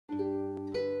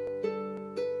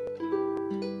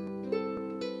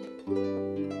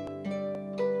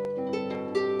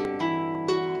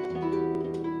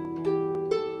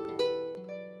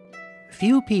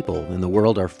Few people in the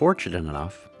world are fortunate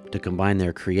enough to combine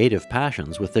their creative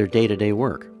passions with their day-to-day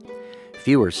work.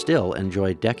 Fewer still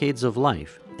enjoy decades of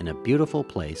life in a beautiful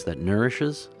place that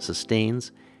nourishes,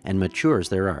 sustains, and matures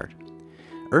their art.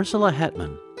 Ursula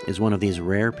Hettmann is one of these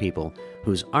rare people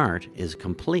whose art is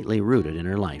completely rooted in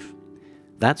her life.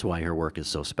 That's why her work is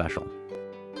so special.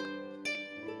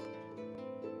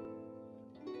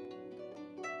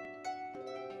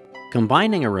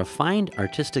 Combining a refined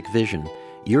artistic vision,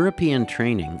 European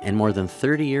training, and more than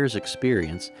 30 years'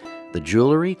 experience, the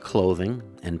jewelry, clothing,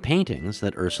 and paintings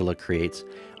that Ursula creates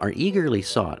are eagerly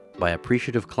sought by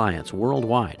appreciative clients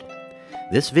worldwide.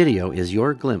 This video is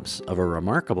your glimpse of a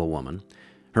remarkable woman,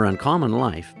 her uncommon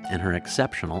life, and her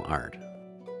exceptional art.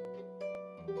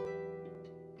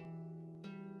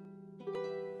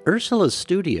 Ursula's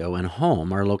studio and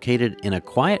home are located in a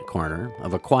quiet corner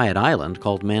of a quiet island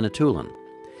called Manitoulin.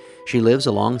 She lives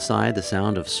alongside the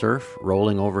sound of surf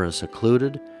rolling over a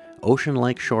secluded,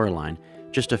 ocean-like shoreline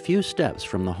just a few steps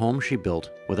from the home she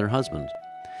built with her husband.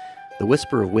 The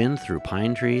whisper of wind through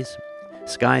pine trees,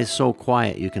 skies so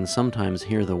quiet you can sometimes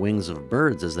hear the wings of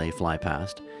birds as they fly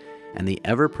past, and the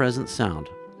ever-present sound,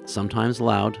 sometimes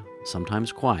loud,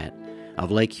 sometimes quiet,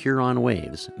 of Lake Huron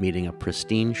waves meeting a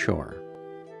pristine shore.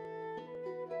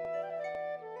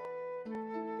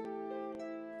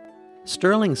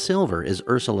 Sterling silver is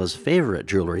Ursula's favorite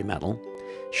jewelry metal,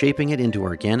 shaping it into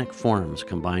organic forms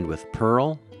combined with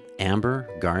pearl, amber,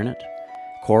 garnet,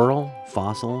 coral,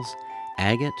 fossils,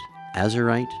 agate,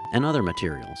 azurite, and other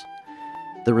materials.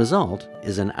 The result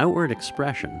is an outward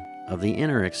expression of the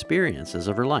inner experiences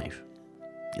of her life.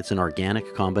 It's an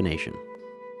organic combination.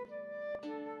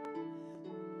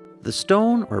 The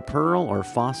stone or pearl or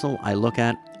fossil I look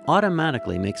at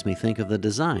automatically makes me think of the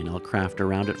design I'll craft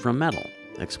around it from metal,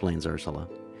 explains Ursula.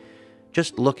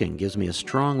 Just looking gives me a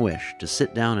strong wish to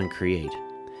sit down and create.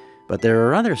 But there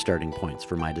are other starting points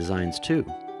for my designs too.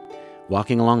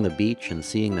 Walking along the beach and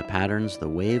seeing the patterns the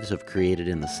waves have created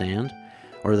in the sand,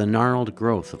 or the gnarled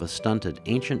growth of a stunted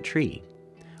ancient tree.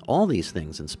 All these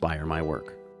things inspire my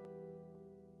work.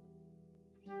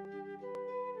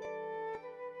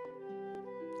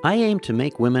 I aim to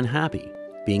make women happy,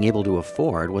 being able to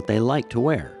afford what they like to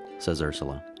wear, says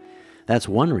Ursula. That's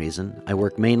one reason I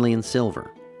work mainly in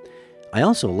silver. I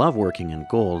also love working in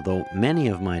gold, though many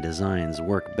of my designs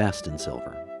work best in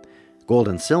silver. Gold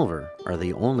and silver are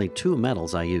the only two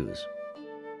metals I use.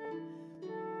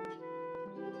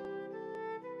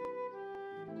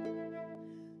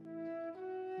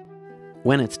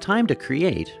 When it's time to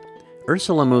create,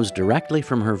 Ursula moves directly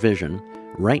from her vision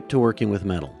right to working with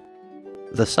metal.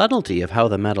 The subtlety of how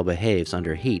the metal behaves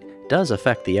under heat does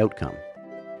affect the outcome.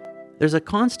 There's a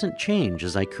constant change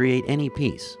as I create any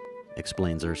piece,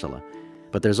 explains Ursula,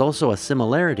 but there's also a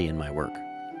similarity in my work.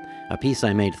 A piece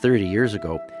I made 30 years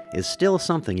ago is still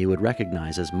something you would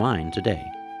recognize as mine today.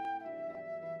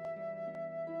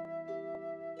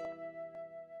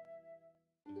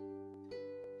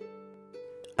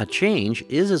 A change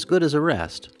is as good as a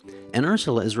rest, and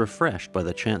Ursula is refreshed by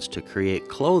the chance to create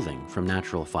clothing from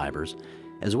natural fibers,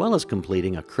 as well as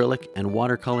completing acrylic and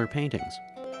watercolor paintings.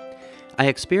 I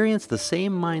experience the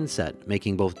same mindset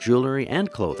making both jewelry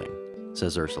and clothing,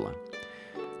 says Ursula.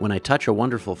 When I touch a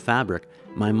wonderful fabric,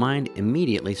 my mind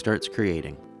immediately starts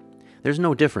creating. There's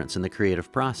no difference in the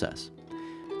creative process.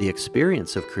 The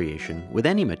experience of creation with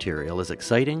any material is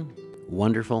exciting,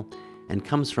 wonderful, and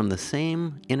comes from the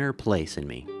same inner place in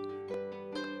me.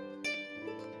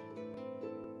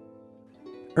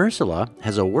 Ursula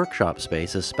has a workshop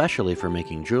space especially for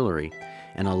making jewelry,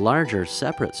 and a larger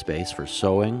separate space for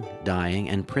sewing, dyeing,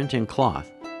 and printing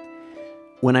cloth.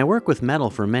 When I work with metal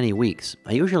for many weeks,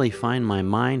 I usually find my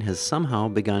mind has somehow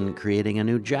begun creating a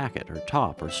new jacket or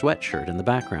top or sweatshirt in the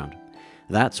background.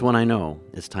 That's when I know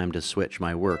it's time to switch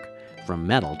my work from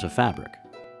metal to fabric.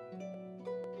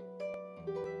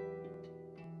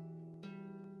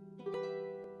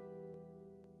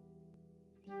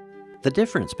 The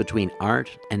difference between art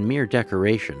and mere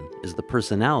decoration is the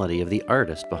personality of the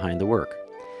artist behind the work.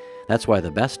 That's why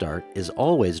the best art is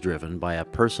always driven by a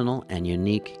personal and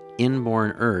unique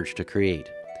inborn urge to create.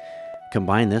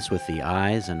 Combine this with the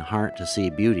eyes and heart to see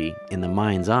beauty in the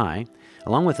mind's eye,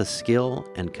 along with a skill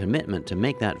and commitment to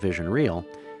make that vision real,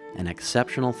 and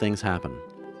exceptional things happen.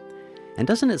 And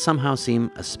doesn't it somehow seem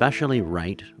especially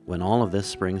right when all of this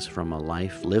springs from a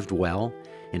life lived well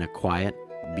in a quiet,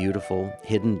 beautiful,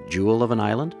 hidden jewel of an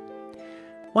island?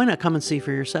 Why not come and see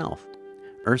for yourself?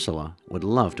 Ursula would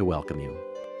love to welcome you.